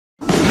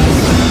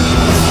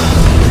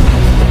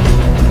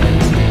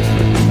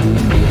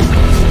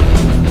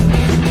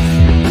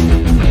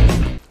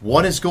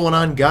What is going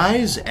on,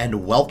 guys,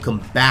 and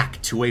welcome back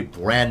to a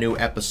brand new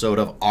episode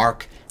of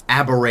Ark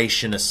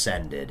Aberration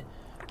Ascended.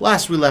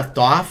 Last we left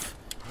off,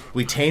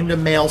 we tamed a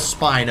male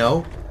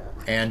Spino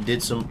and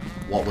did some...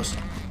 What was...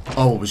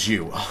 Oh, it was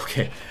you.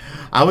 Okay.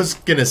 I was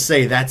gonna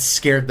say, that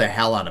scared the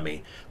hell out of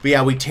me. But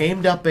yeah, we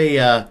tamed up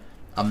a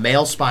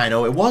male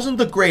Spino. It wasn't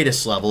the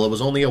greatest level. It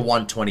was only a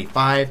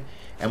 125,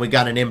 and we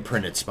got an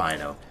imprinted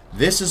Spino.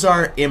 This is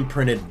our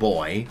imprinted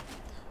boy.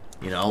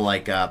 You know,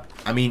 like, I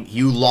mean,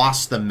 you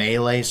lost the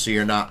melee, so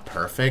you're not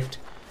perfect.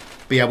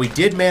 But yeah, we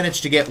did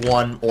manage to get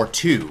one or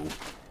two.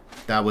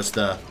 That was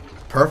the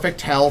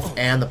perfect health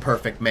and the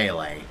perfect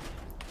melee.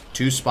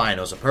 Two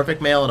Spinos, a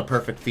perfect male and a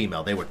perfect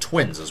female. They were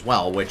twins as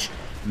well, which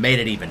made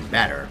it even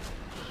better.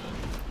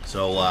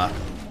 So,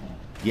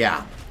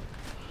 yeah.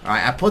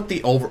 Alright, I put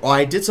the over... Oh,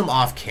 I did some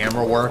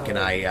off-camera work, and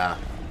I,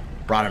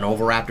 brought an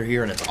Oviraptor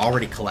here, and it's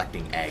already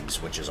collecting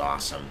eggs, which is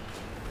awesome.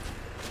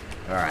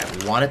 Alright,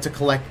 we wanted to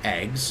collect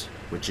eggs,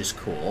 which is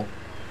cool.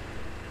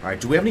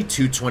 Alright, do we have any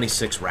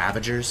 226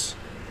 Ravagers?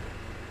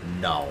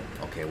 No.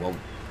 Okay, well,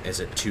 is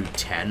it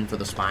 210 for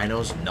the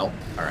Spinos? Nope.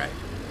 Alright.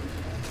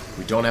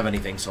 We don't have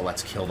anything, so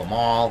let's kill them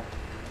all.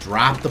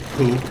 Drop the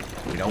poop.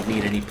 We don't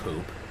need any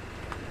poop.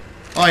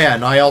 Oh yeah,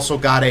 and I also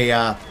got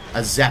a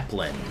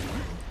Zeppelin.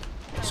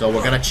 So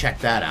we're gonna check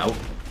that out.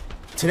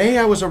 Today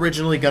I was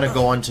originally gonna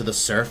go onto the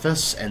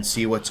surface and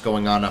see what's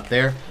going on up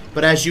there.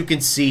 But as you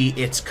can see,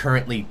 it's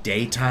currently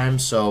daytime,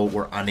 so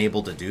we're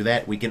unable to do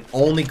that. We can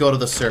only go to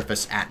the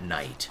surface at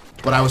night.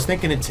 But I was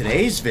thinking in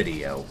today's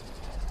video,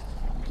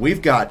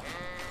 we've got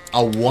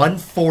a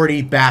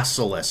 140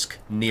 Basilisk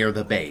near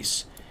the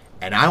base.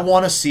 And I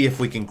want to see if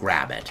we can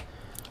grab it.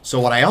 So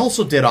what I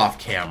also did off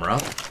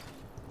camera,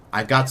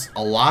 I got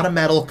a lot of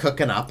metal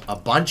cooking up, a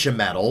bunch of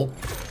metal.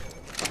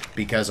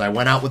 Because I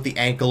went out with the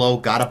Ankylo,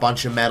 got a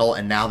bunch of metal,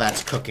 and now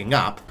that's cooking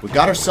up. We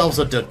got ourselves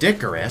a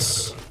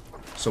Doedicurus,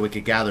 so we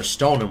could gather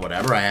stone and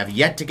whatever. I have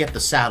yet to get the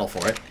saddle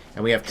for it,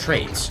 and we have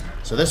traits.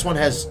 So this one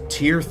has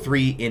Tier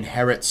 3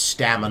 Inherit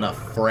Stamina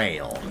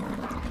Frail.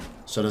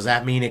 So does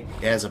that mean it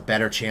has a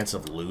better chance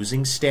of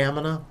losing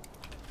stamina?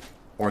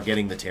 Or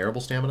getting the terrible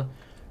stamina?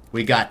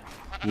 We got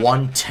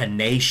one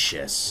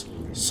Tenacious.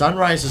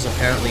 Sunrise is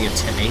apparently a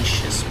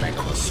Tenacious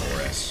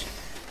Megalosaurus.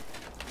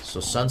 So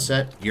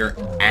Sunset, you're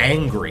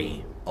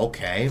angry.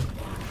 Okay.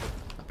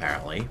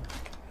 Apparently.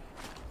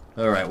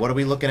 Alright, what are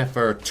we looking at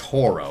for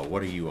Toro?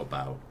 What are you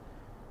about?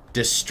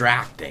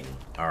 Distracting.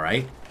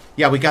 Alright.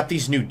 Yeah, we got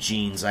these new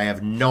genes. I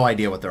have no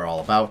idea what they're all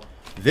about.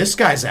 This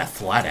guy's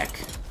athletic,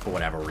 for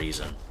whatever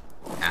reason.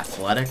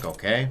 Athletic,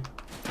 okay.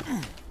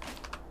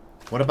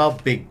 What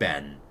about Big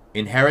Ben?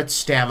 Inherit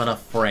Stamina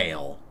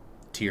Frail.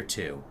 Tier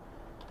 2.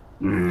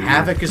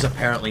 Havoc is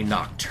apparently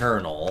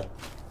nocturnal.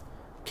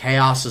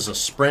 Chaos is a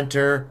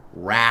sprinter.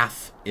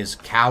 Wrath is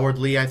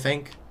cowardly, I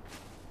think.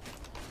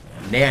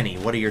 Nanny,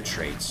 what are your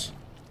traits?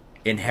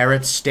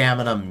 Inherit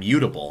Stamina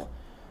Mutable.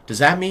 Does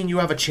that mean you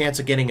have a chance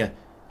of getting a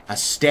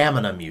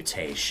stamina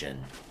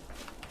mutation?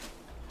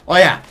 Oh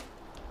yeah,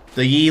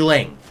 the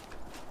Yiling.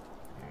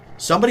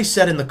 Somebody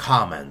said in the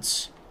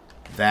comments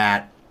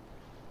that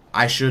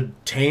I should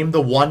tame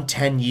the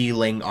 110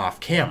 Yiling off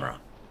camera.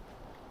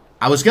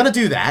 I was gonna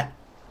do that.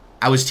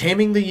 I was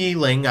taming the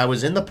Yiling. I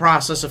was in the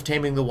process of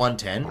taming the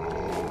 110.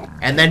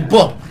 And then,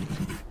 boom!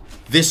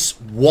 This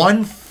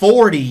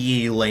 140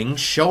 Yiling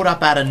showed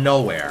up out of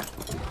nowhere.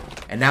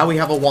 And now we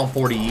have a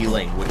 140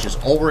 Yiling, which is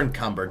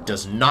over-encumbered,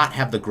 does not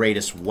have the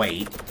greatest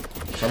weight.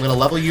 So I'm going to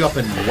level you up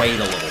in weight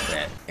a little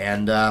bit.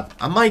 And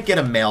I might get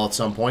a male at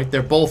some point.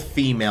 They're both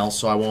female,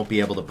 so I won't be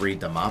able to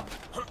breed them up.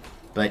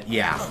 But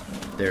yeah,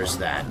 there's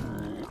that.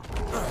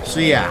 So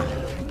yeah,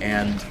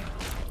 and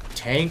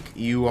Tank,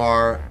 you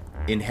are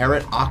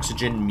Inherit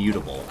Oxygen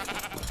Mutable.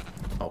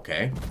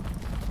 Okay.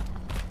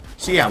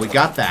 So yeah, we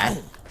got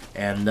that.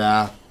 And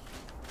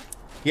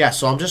yeah,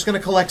 so I'm just going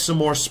to collect some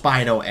more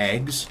Spino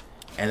eggs.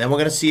 And then we're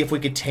going to see if we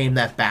could tame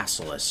that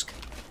Basilisk.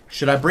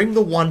 Should I bring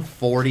the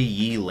 140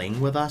 Yiling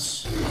with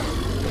us?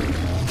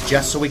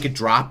 Just so we could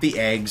drop the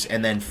eggs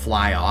and then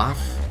fly off?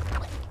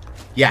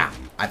 Yeah,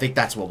 I think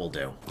that's what we'll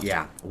do.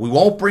 Yeah. We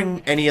won't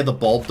bring any of the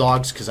bulb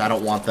dogs because I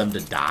don't want them to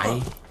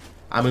die.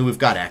 I mean, we've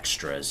got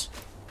extras.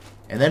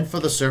 And then for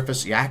the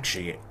surface, yeah,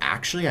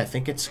 actually, I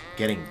think it's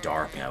getting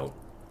dark out.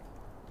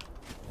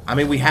 I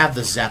mean, we have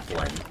the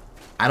Zeppelin.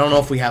 I don't know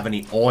if we have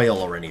any oil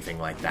or anything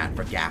like that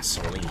for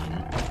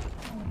gasoline.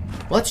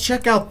 Let's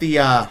check out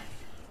the,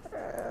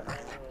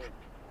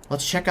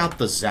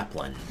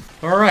 Zeppelin.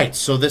 Alright,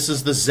 so this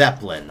is the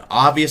Zeppelin.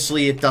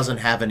 Obviously, it doesn't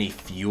have any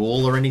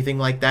fuel or anything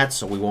like that,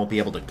 so we won't be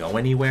able to go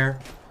anywhere.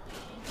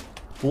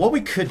 But what we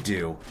could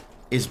do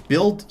is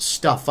build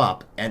stuff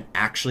up, and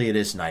actually it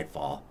is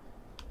nightfall.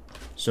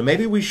 So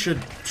maybe we should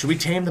we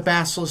tame the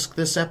Basilisk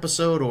this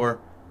episode, or,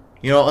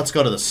 you know, let's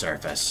go to the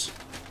surface.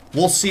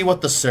 We'll see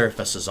what the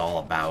surface is all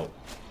about.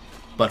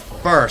 But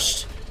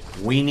first,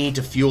 we need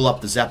to fuel up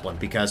the Zeppelin,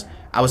 because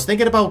I was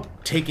thinking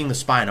about taking the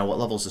Spino. What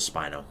level is the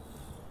Spino?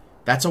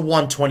 That's a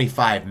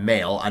 125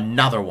 male.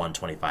 Another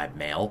 125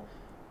 male.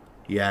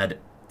 You had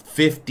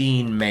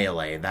 15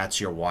 melee.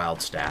 That's your wild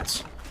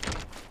stats.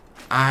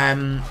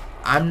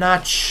 I'm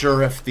not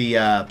sure if the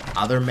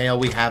other mail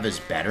we have is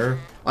better.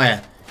 Oh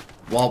yeah.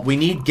 Well, we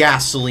need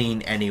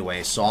gasoline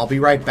anyway, so I'll be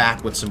right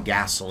back with some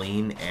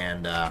gasoline,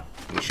 and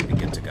we should be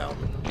good to go.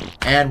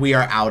 And we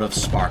are out of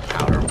spark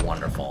powder.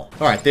 Wonderful.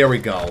 Alright, there we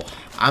go.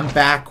 I'm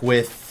back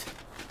with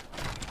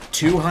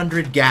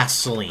 200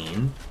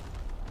 gasoline.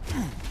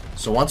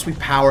 So once we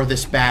power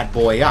this bad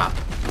boy up,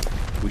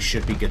 we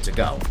should be good to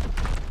go.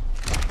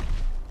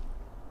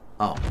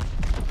 Oh.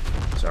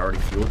 Is there already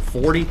fuel?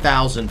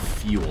 40,000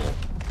 fuel.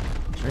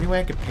 Is there any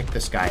way I could pick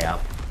this guy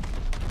up?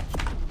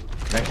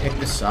 Can I pick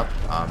this up?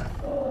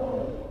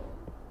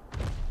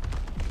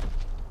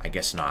 I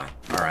guess not.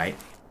 Alright.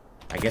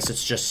 I guess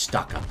it's just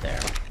stuck up there.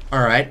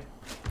 Alright.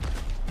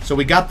 So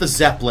we got the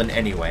Zeppelin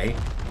anyway.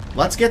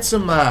 Let's get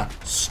some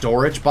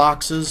storage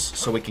boxes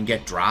so we can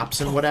get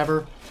drops and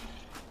whatever.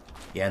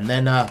 Yeah, and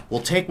then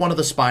we'll take one of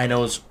the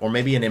Spinos, or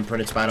maybe an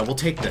imprinted Spino. We'll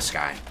take this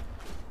guy.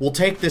 We'll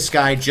take this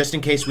guy just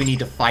in case we need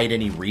to fight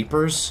any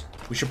Reapers.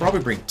 We should probably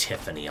bring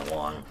Tiffany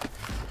along.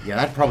 Yeah,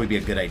 that'd probably be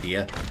a good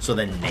idea. So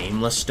the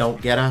Nameless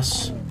don't get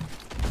us.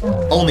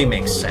 Only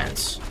makes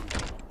sense.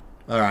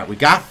 Alright, we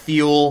got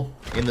fuel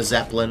in the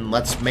Zeppelin.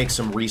 Let's make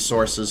some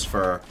resources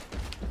for...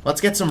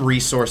 Let's get some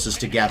resources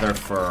together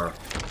for...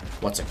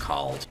 What's it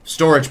called?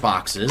 Storage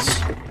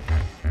boxes.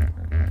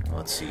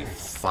 Let's see.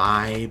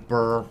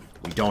 Fiber.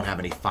 We don't have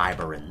any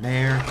fiber in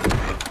there. Do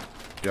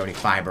you have any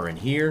fiber in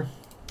here?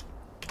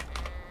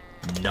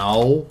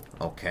 No.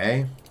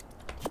 Okay.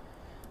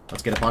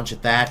 Let's get a bunch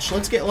of thatch.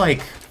 Let's get,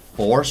 like,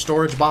 4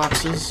 storage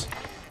boxes.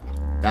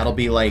 That'll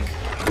be, like,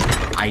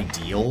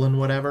 ideal and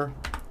whatever.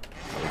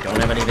 We don't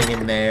have anything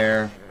in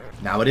there.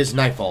 Now, it is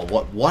nightfall.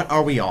 What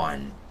are we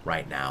on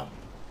right now?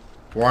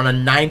 We're on a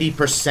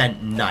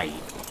 90% night,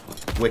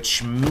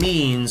 which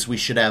means we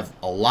should have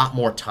a lot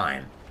more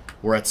time.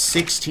 We're at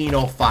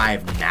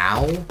 16:05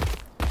 now.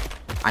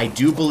 I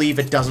do believe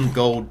it doesn't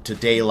go to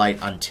daylight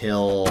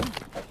until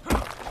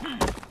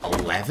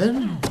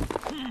 11?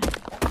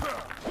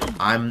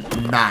 I'm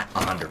not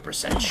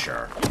 100%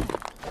 sure.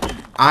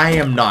 I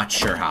am not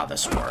sure how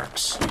this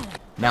works.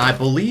 Now, I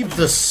believe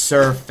the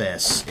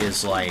surface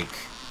is like...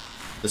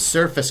 The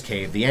surface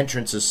cave, the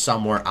entrance is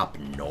somewhere up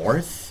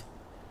north.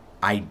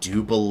 I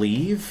do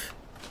believe.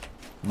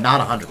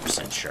 Not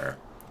 100% sure.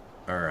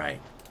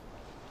 Alright.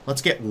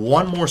 Let's get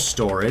one more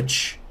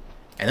storage.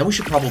 And then we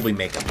should probably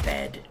make a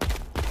bed.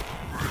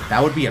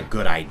 That would be a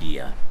good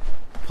idea.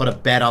 Put a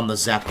bed on the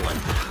Zeppelin.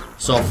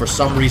 So if for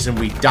some reason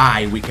we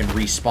die, we can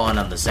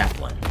respawn on the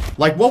Zeppelin.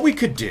 Like, what we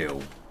could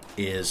do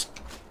is...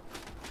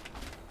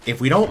 If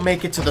we don't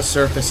make it to the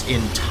surface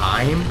in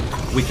time,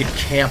 we could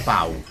camp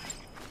out.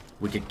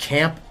 We could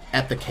camp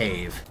at the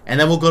cave, and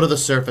then we'll go to the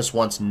surface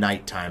once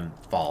nighttime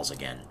falls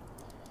again.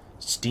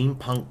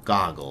 Steampunk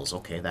goggles.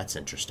 Okay, that's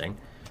interesting.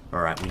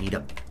 Alright, we need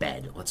a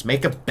bed. Let's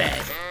make a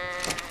bed.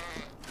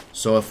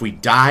 So if we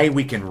die,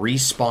 we can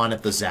respawn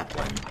at the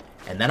Zeppelin.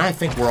 And then I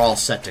think we're all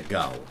set to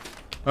go.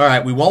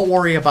 Alright, we won't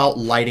worry about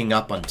lighting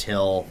up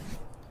until...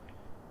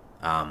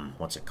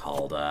 what's it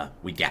called?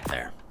 We get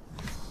there.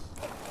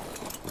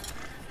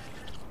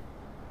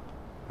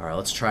 Alright,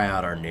 let's try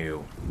out our new...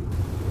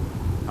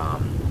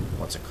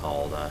 what's it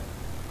called?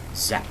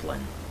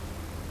 Zeppelin.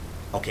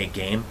 Okay,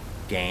 game.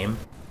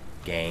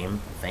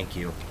 Thank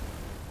you.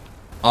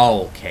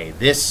 Oh, okay,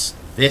 this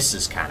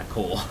is kind of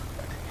cool.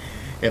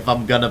 If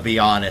I'm gonna be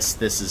honest,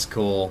 this is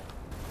cool.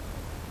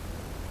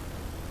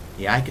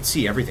 Yeah, I can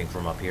see everything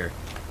from up here.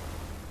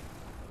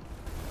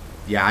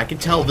 Yeah, I can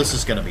tell this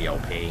is gonna be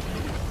OP.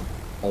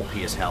 OP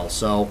as hell.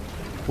 So,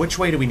 which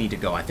way do we need to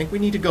go? I think we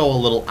need to go a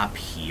little up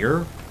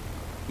here.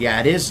 Yeah,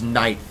 it is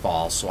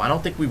nightfall, so I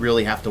don't think we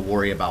really have to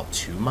worry about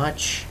too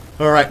much.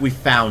 Alright, we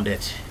found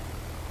it.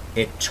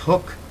 It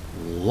took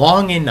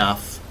long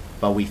enough,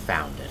 but we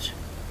found it.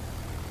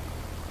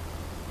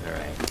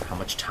 Alright, how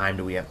much time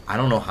do we have? I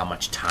don't know how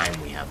much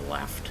time we have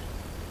left.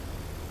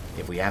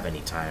 If we have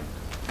any time.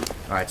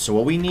 Alright, so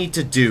what we need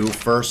to do,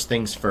 first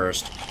things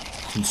first,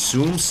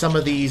 consume some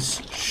of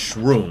these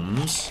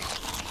shrooms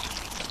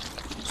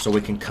so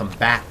we can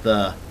combat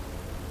the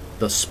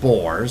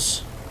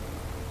spores.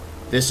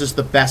 This is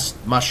the best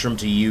mushroom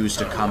to use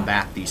to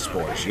combat these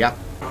spores. Yep,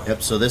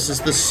 so this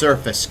is the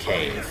surface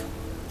cave.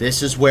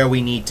 This is where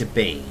we need to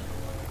be.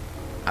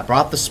 I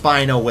brought the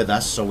Spino with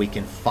us so we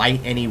can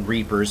fight any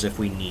Reapers if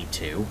we need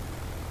to.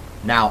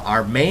 Now,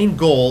 our main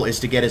goal is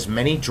to get as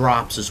many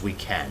drops as we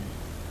can.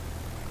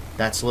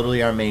 That's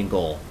literally our main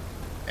goal.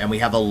 And we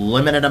have a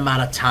limited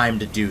amount of time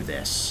to do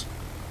this.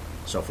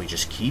 So if we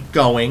just keep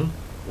going,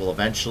 we'll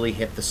eventually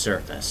hit the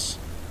surface.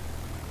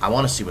 I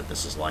want to see what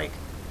this is like.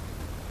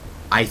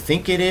 I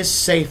think it is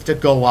safe to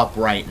go up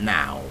right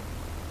now.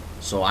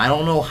 So I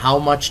don't know how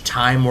much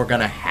time we're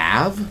going to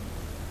have,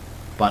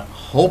 but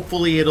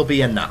hopefully it'll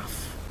be enough.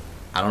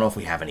 I don't know if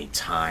we have any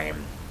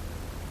time.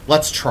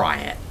 Let's try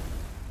it.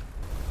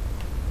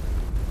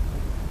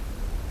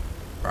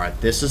 Alright,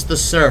 this is the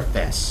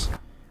surface.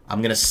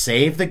 I'm going to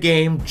save the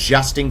game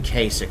just in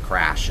case it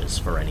crashes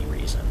for any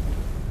reason.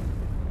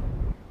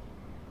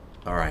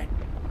 Alright.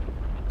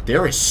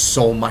 There is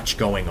so much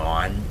going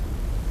on.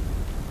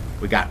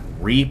 We got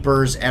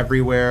Reapers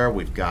everywhere.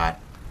 We've got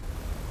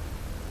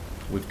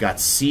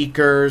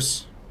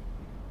Seekers.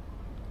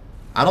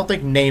 I don't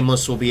think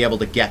Nameless will be able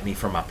to get me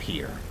from up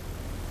here.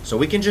 So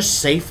we can just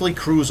safely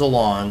cruise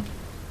along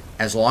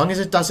as long as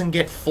it doesn't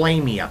get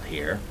flamey up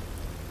here.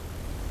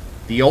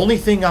 The only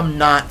thing I'm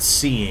not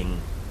seeing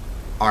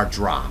are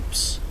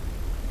drops.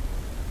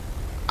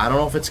 I don't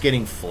know if it's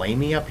getting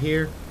flamey up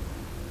here.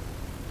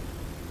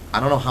 I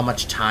don't know how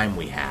much time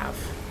we have.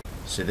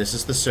 So this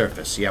is the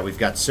surface. Yeah, we've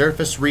got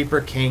Surface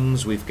Reaper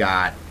Kings. We've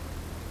got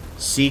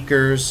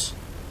Seekers.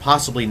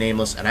 Possibly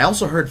Nameless. And I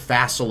also heard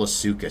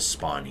Facilissucus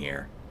spawn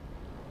here.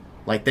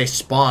 Like, they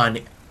spawn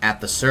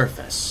at the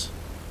surface.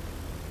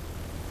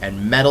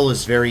 And metal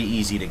is very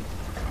easy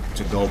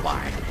to go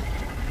by.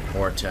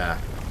 Or to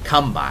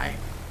come by.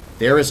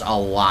 There is a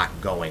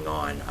lot going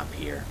on up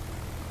here.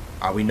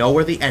 We know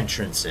where the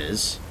entrance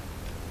is.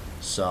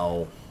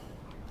 So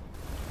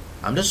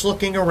I'm just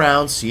looking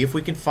around, see if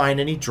we can find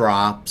any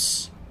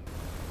drops.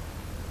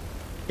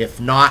 If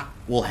not,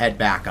 we'll head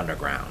back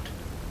underground.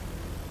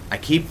 I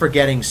keep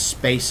forgetting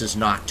space is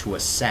not to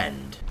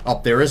ascend.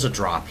 Oh, there is a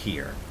drop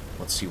here.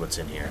 Let's see what's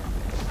in here.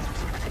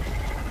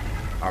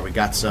 We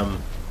got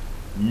some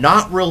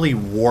not really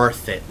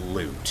worth it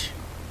loot,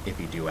 if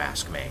you do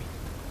ask me.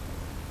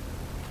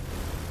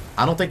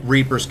 I don't think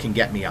Reapers can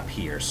get me up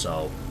here,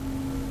 so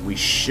we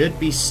should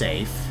be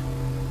safe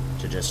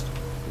to just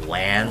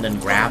land and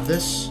grab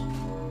this.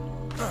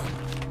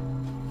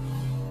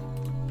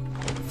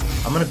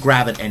 I'm going to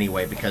grab it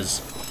anyway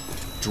because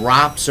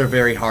drops are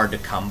very hard to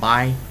come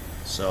by.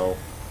 So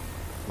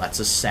let's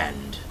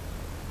ascend.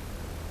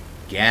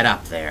 Get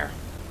up there.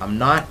 I'm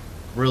not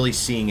really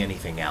seeing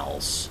anything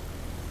else.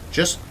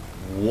 Just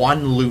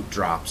one loot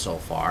drop so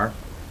far.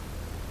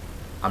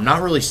 I'm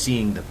not really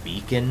seeing the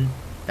beacon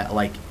that,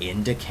 like,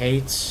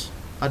 indicates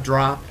a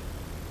drop.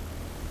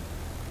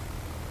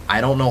 I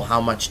don't know how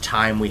much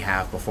time we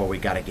have before we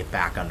gotta get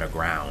back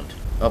underground.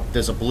 Oh,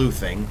 there's a blue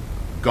thing.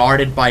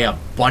 Guarded by a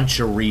bunch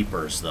of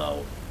Reapers,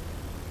 though.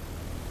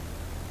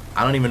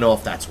 I don't even know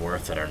if that's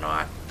worth it or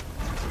not.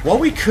 What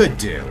we could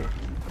do...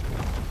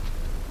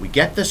 We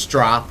get this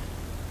drop,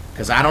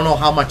 because I don't know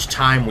how much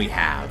time we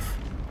have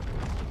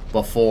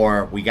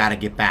before we gotta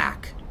get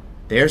back.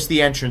 There's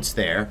the entrance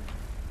there.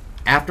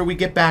 After we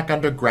get back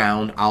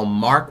underground, I'll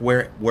mark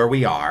where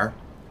we are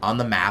on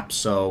the map,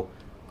 so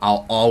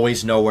I'll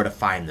always know where to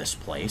find this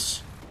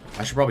place.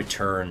 I should probably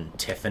turn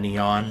Tiffany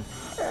on.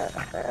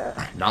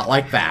 Not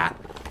like that.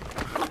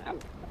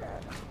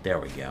 There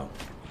we go.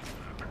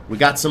 We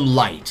got some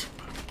light,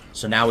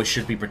 so now we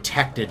should be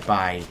protected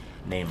by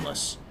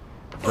Nameless.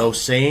 Though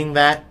saying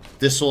that,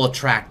 this will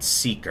attract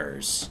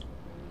Seekers.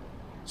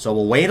 So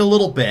we'll wait a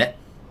little bit.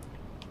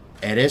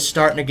 It is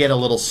starting to get a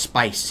little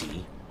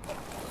spicy.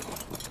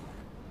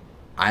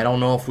 I don't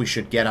know if we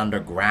should get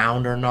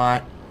underground or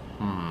not.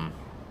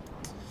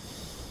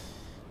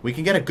 We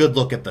can get a good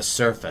look at the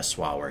surface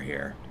while we're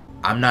here.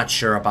 I'm not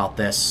sure about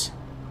this.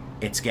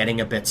 It's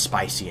getting a bit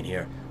spicy in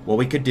here. What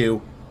we could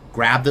do,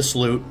 grab this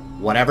loot,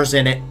 whatever's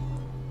in it,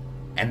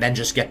 and then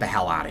just get the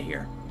hell out of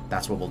here.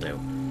 That's what we'll do.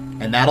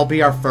 And that'll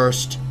be our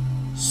first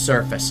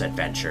surface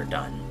adventure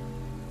done.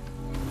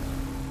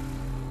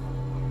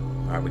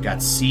 Alright, we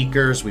got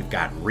Seekers, we've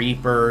got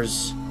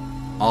Reapers,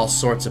 all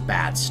sorts of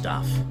bad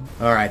stuff.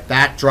 Alright,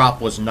 that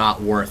drop was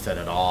not worth it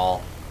at all.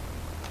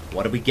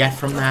 What did we get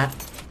from that?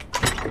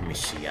 Let me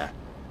see,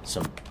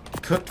 some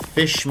cooked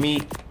fish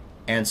meat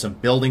and some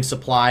building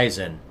supplies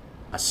and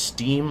a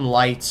steam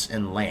lights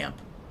and lamp.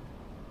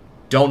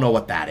 Don't know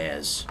what that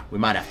is. We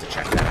might have to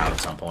check that out at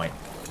some point.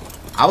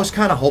 I was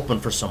kind of hoping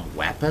for some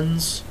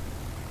weapons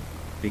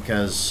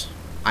because,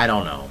 I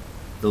don't know,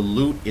 the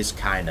loot is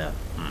kind of...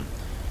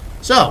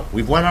 So,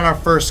 we've went on our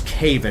first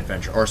cave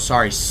adventure, or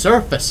sorry,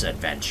 surface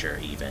adventure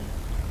even.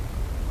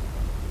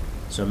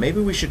 So maybe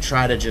we should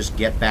try to just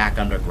get back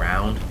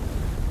underground.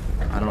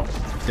 I don't know.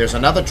 There's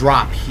another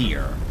drop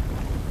here.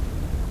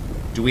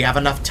 Do we have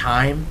enough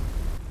time?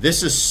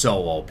 This is so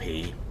OP.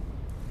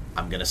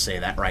 I'm gonna say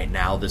that right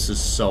now. This is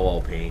so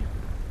OP. Alright,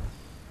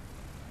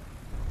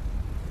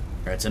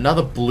 it's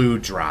another blue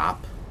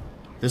drop.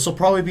 This will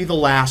probably be the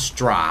last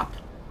drop.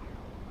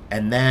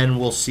 And then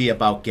we'll see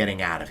about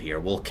getting out of here.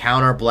 We'll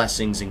count our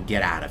blessings and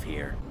get out of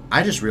here.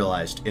 I just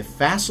realized, if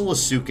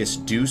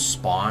Facilissucus do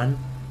spawn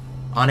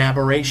on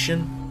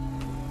Aberration,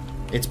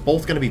 it's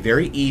both going to be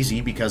very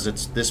easy because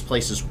this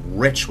place is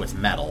rich with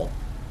metal,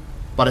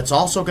 but it's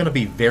also going to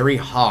be very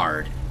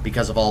hard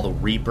because of all the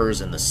Reapers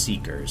and the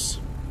Seekers.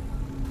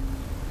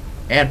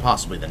 And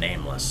possibly the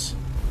Nameless.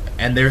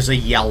 And there's a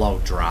yellow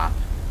drop.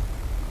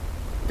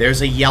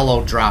 There's a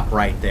yellow drop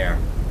right there.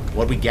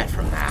 What'd we get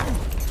from that?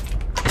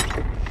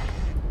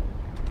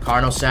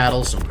 Carno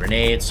saddles, some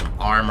grenades, some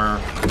armor.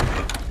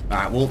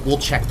 Alright, we'll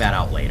check that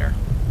out later.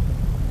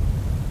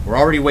 We're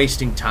already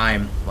wasting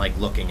time, like,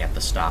 looking at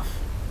the stuff.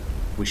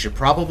 We should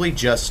probably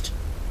just...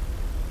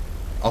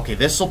 Okay,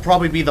 this will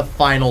probably be the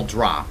final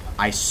drop.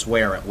 I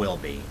swear it will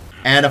be.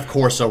 And, of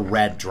course, a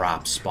red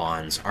drop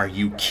spawns. Are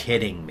you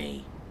kidding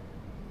me?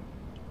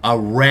 A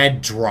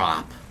red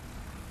drop.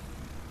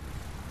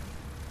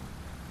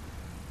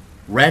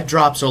 Red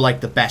drops are like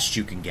the best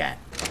you can get.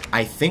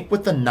 I think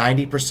with the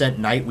 90%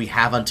 night, we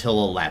have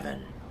until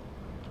 11.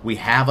 We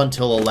have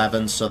until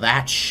 11, so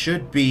that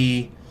should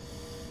be,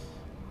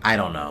 I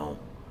don't know,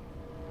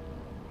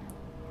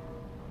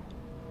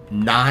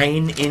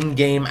 9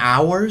 in-game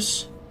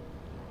hours?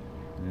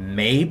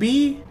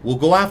 Maybe? We'll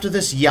go after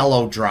this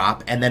yellow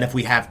drop, and then if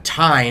we have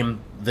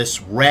time,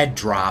 this red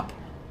drop,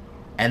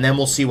 and then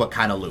we'll see what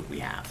kind of loot we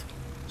have.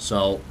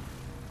 So,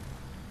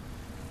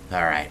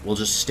 alright, we'll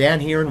just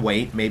stand here and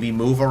wait, maybe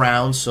move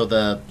around so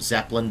the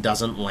Zeppelin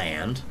doesn't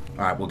land.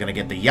 Alright, we're going to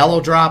get the yellow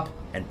drop,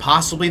 and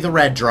possibly the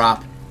red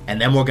drop, and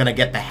then we're going to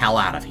get the hell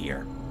out of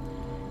here.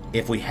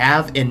 If we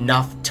have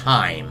enough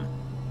time,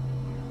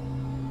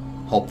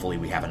 hopefully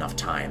we have enough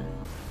time.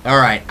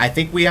 Alright, I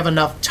think we have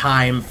enough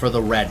time for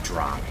the red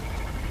drop.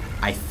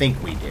 I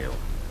think we do.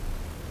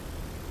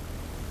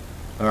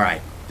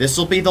 Alright, this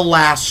will be the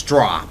last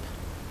drop.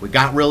 We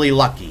got really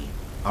lucky.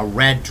 A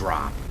red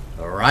drop.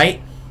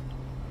 Alright?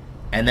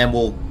 And then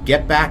we'll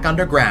get back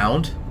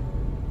underground.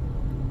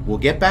 We'll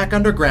get back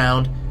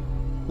underground.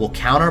 We'll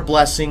count our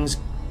blessings,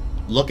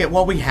 look at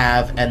what we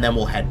have, and then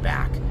we'll head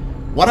back.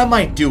 What I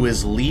might do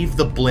is leave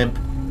the blimp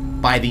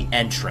by the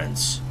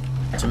entrance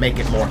to make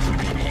it more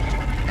convenient.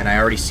 And I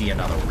already see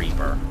another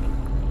Reaper.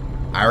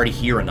 I already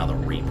hear another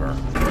Reaper.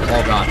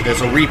 Oh god,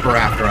 there's a Reaper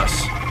after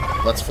us.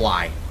 Let's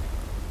fly.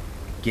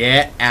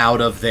 Get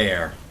out of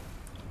there.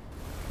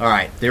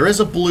 Alright, there is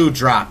a blue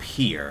drop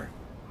here.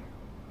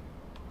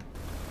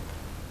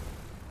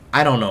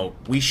 I don't know.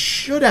 We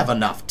should have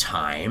enough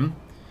time.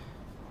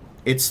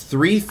 It's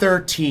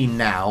 3:13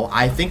 now.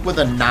 I think with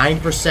a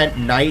 9%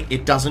 night,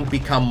 it doesn't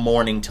become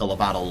morning till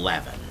about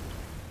 11.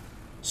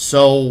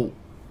 So,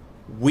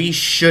 we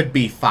should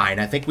be fine.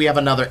 I think we have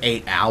another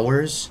 8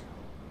 hours.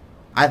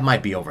 I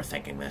might be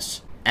overthinking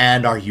this.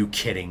 And are you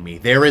kidding me?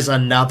 There is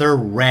another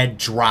red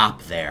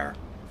drop there.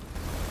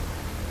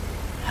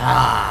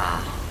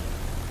 Ah.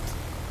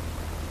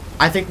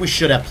 I think we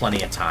should have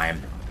plenty of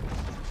time.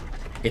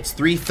 It's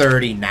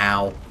 3:30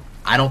 now.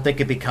 I don't think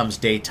it becomes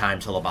daytime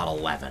till about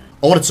 11.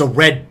 Oh, and it's a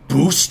red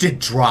boosted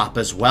drop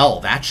as well.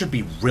 That should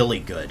be really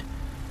good.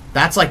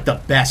 That's like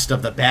the best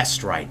of the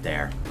best right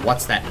there.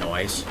 What's that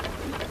noise?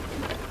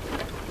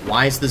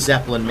 Why is the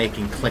Zeppelin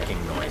making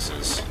clicking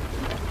noises?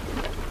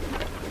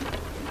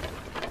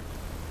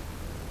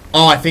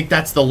 Oh, I think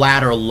that's the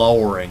ladder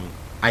lowering.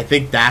 I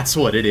think that's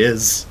what it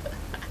is.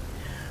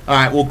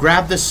 Alright, we'll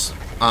grab this,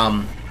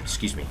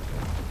 excuse me,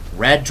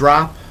 red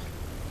drop.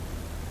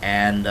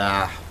 And,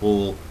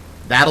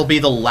 that'll be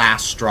the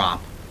last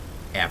drop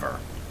ever.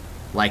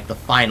 Like the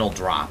final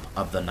drop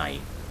of the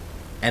night.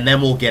 And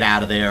then we'll get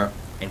out of there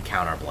and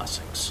count our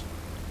blessings.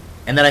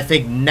 And then I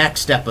think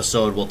next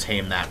episode we'll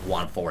tame that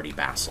 140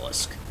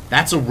 Basilisk.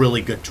 That's a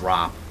really good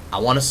drop. I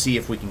want to see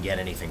if we can get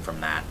anything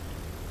from that.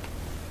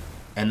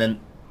 And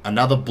then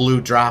another blue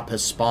drop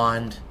has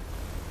spawned.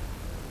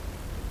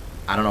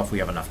 I don't know if we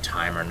have enough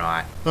time or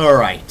not.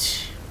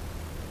 Alright.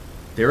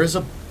 There is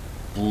a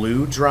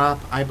blue drop,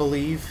 I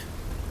believe,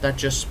 that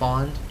just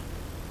spawned.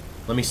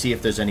 Let me see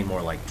if there's any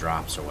more, like,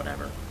 drops or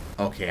whatever.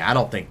 Okay, I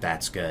don't think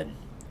that's good.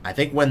 I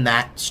think when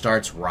that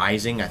starts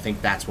rising, I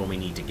think that's when we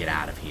need to get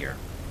out of here.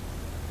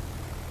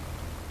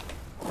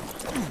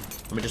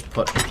 Let me just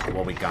put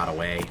what we got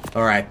away.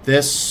 Alright,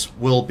 this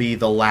will be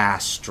the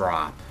last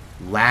drop.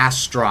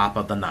 Last drop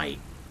of the night.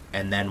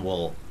 And then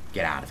we'll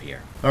get out of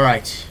here.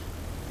 Alright.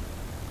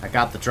 I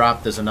got the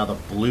drop. There's another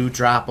blue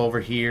drop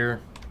over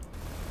here.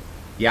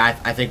 Yeah,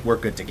 I think we're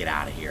good to get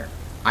out of here.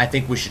 I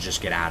think we should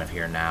just get out of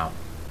here now.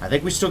 I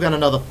think we still got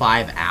another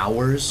 5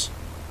 hours.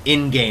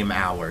 In-game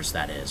hours,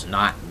 that is.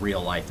 Not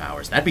real-life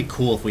hours. That'd be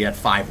cool if we had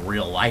 5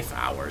 real-life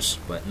hours,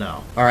 but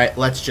no. Alright,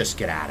 let's just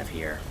get out of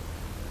here.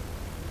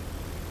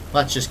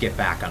 Let's just get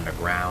back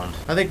underground.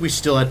 I think we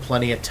still had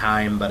plenty of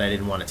time, but I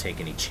didn't want to take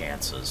any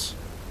chances.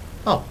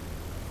 Oh.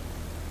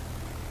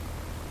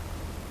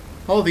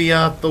 Oh,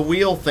 the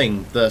wheel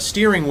thing, the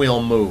steering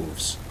wheel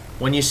moves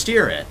when you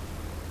steer it.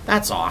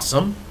 That's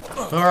awesome.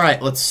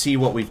 Alright, let's see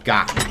what we've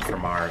gotten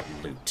from our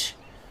loot.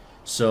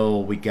 So,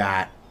 we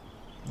got,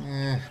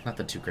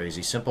 nothing too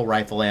crazy. Simple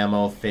rifle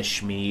ammo,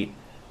 fish meat,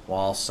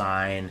 wall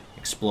sign,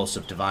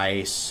 explosive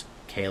device,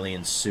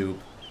 Kalian soup,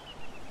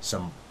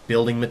 some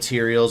building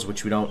materials,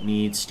 which we don't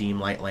need, steam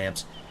light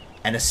lamps,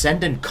 an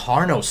Ascendant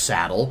Carno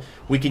saddle.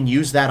 We can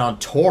use that on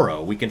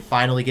Toro. We can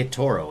finally get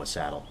Toro a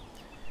saddle.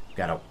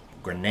 Got a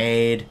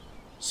grenade,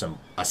 some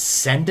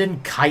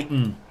Ascendant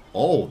chitin.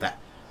 Oh,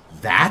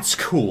 that's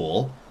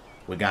cool.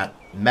 We got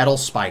metal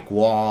spike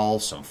wall,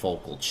 some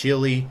focal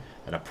chili,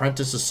 an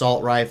apprentice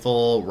assault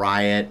rifle,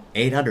 riot,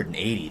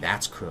 880.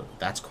 That's cool.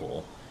 That's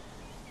cool.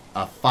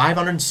 A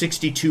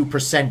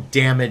 562%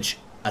 damage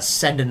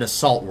Ascendant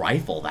assault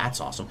rifle.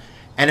 That's awesome.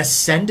 An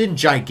Ascendant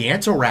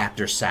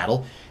Gigantoraptor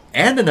saddle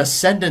and an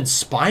Ascendant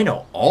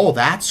Spino. Oh,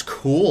 that's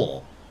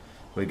cool.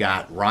 We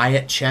got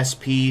riot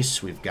chest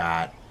piece. We've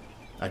got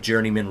a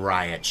Journeyman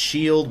riot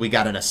shield. We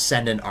got an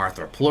Ascendant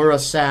Arthroplura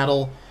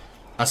saddle.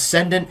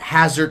 Ascendant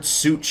Hazard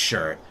Suit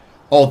shirt.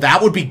 Oh,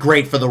 that would be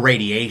great for the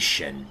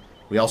radiation.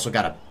 We also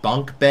got a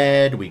bunk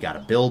bed. We got a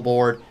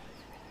billboard.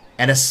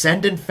 An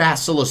Ascendant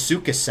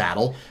Fasilasuka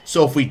saddle.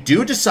 So if we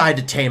do decide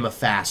to tame a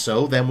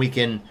Faso, then we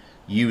can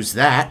use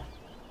that.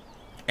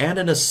 And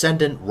an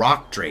Ascendant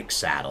Rock Drake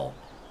saddle.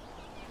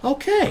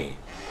 Okay.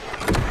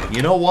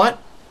 You know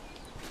what?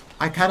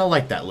 I kind of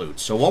like that loot.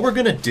 So what we're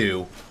going to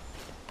do,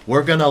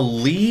 we're going to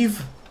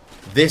leave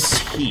this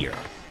here.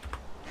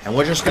 And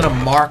we're just going to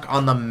mark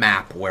on the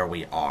map where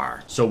we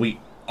are. So we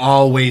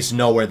always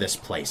know where this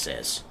place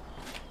is.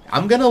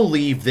 I'm going to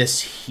leave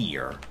this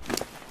here.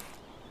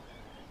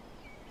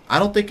 I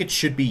don't think it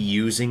should be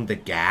using the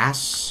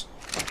gas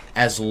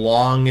as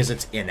long as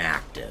it's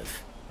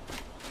inactive.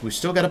 We've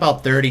still got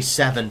about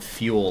 37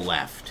 fuel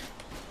left.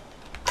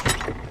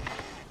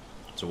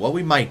 So what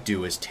we might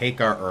do is take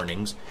our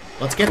earnings.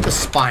 Let's get the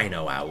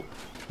Spino out.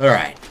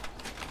 Alright.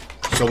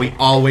 So we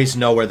always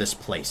know where this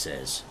place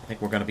is. I think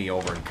we're going to be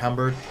over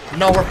encumbered.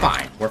 No, we're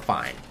fine. We're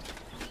fine.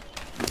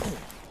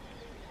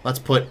 Let's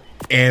put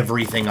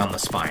everything on the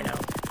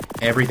Spino.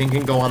 Everything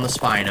can go on the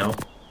Spino.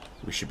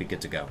 We should be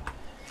good to go.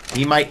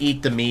 He might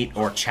eat the meat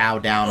or chow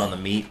down on the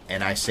meat,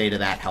 and I say to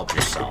that, help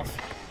yourself.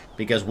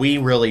 Because we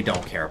really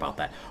don't care about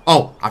that.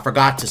 Oh, I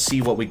forgot to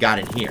see what we got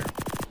in here.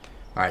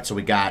 Alright, so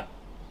we got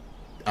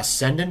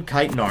Ascendant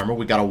Chitin Armor.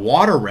 We got a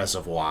water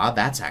reservoir.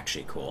 That's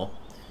actually cool.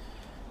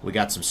 We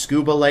got some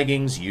scuba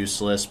leggings,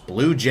 useless.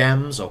 Blue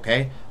gems,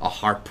 okay. A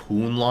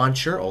harpoon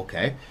launcher,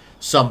 okay.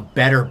 Some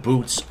better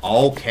boots,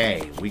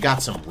 okay. We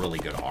got some really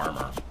good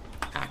armor,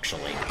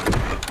 actually.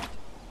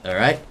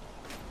 Alright.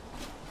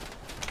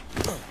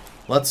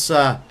 Let's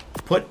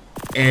put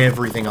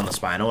everything on the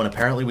Spino, and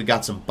apparently we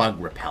got some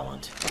bug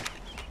repellent.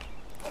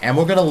 And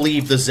we're going to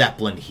leave the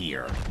Zeppelin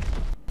here.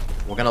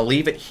 We're going to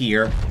leave it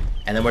here,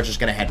 and then we're just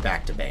going to head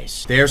back to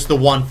base. There's the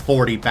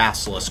 140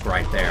 Basilisk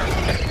right there.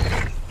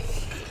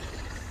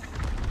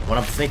 What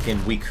I'm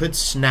thinking, we could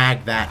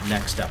snag that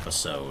next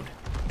episode,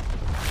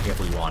 if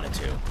we wanted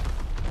to.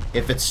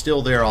 If it's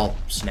still there, I'll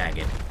snag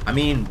it. I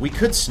mean, we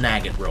could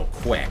snag it real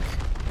quick,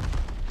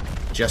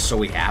 just so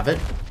we have it.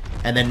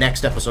 And then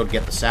next episode,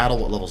 get the saddle.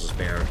 What levels is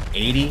bear?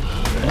 80?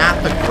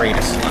 Not the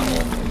greatest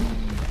level.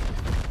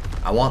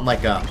 I want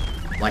like a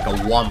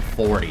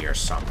 140 or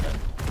something.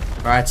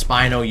 Alright,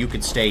 Spino, you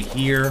can stay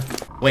here.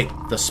 Wait,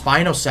 the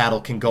Spino saddle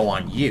can go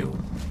on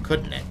you,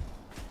 couldn't it?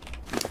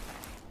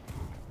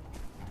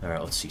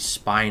 Alright, let's see.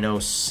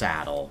 Spino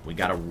saddle. We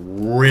got a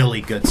really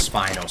good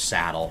Spino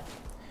saddle.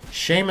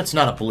 Shame it's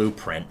not a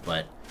blueprint,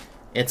 but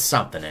it's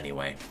something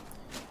anyway.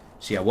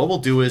 So yeah, what we'll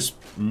do is,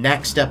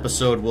 next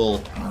episode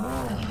we'll...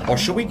 Or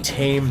should we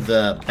tame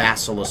the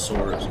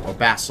Basilosaurus, or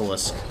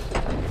Basilisk?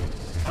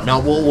 No,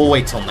 we'll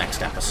wait till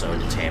next episode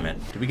to tame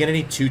it. Did we get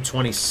any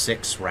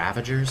 226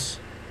 Ravagers?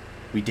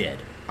 We did.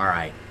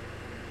 Alright.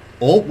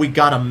 Oh, we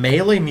got a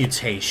melee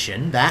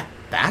mutation.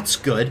 That's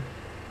good.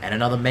 And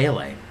another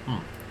melee.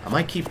 I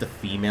might keep the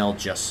female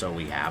just so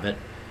we have it.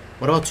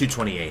 What about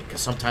 228?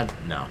 Because sometimes...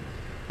 No.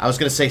 I was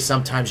going to say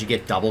sometimes you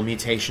get double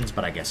mutations,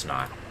 but I guess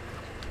not.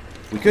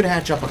 We could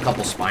hatch up a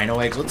couple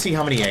Spino eggs. Let's see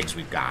how many eggs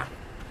we've got.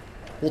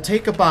 We'll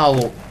take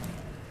about...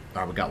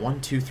 Alright, we got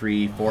 1, 2,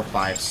 3, 4,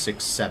 5,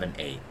 6, 7,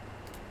 8.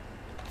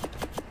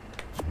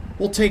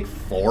 We'll take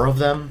 4 of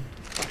them.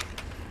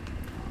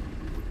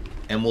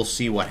 And we'll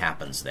see what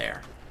happens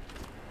there.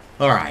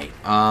 Alright,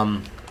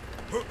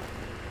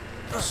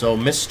 so,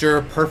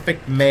 Mr.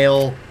 Perfect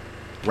Male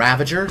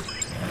Ravager,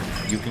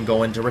 you can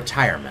go into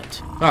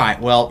retirement.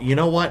 Alright, well, you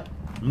know what?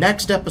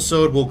 Next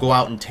episode, we'll go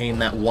out and tame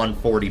that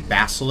 140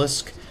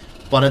 Basilisk.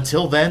 But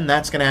until then,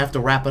 that's going to have to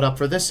wrap it up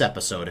for this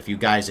episode. If you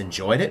guys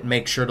enjoyed it,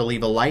 make sure to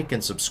leave a like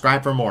and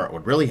subscribe for more. It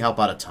would really help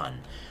out a ton.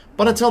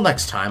 But until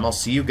next time, I'll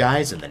see you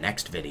guys in the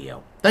next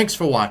video. Thanks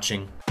for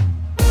watching.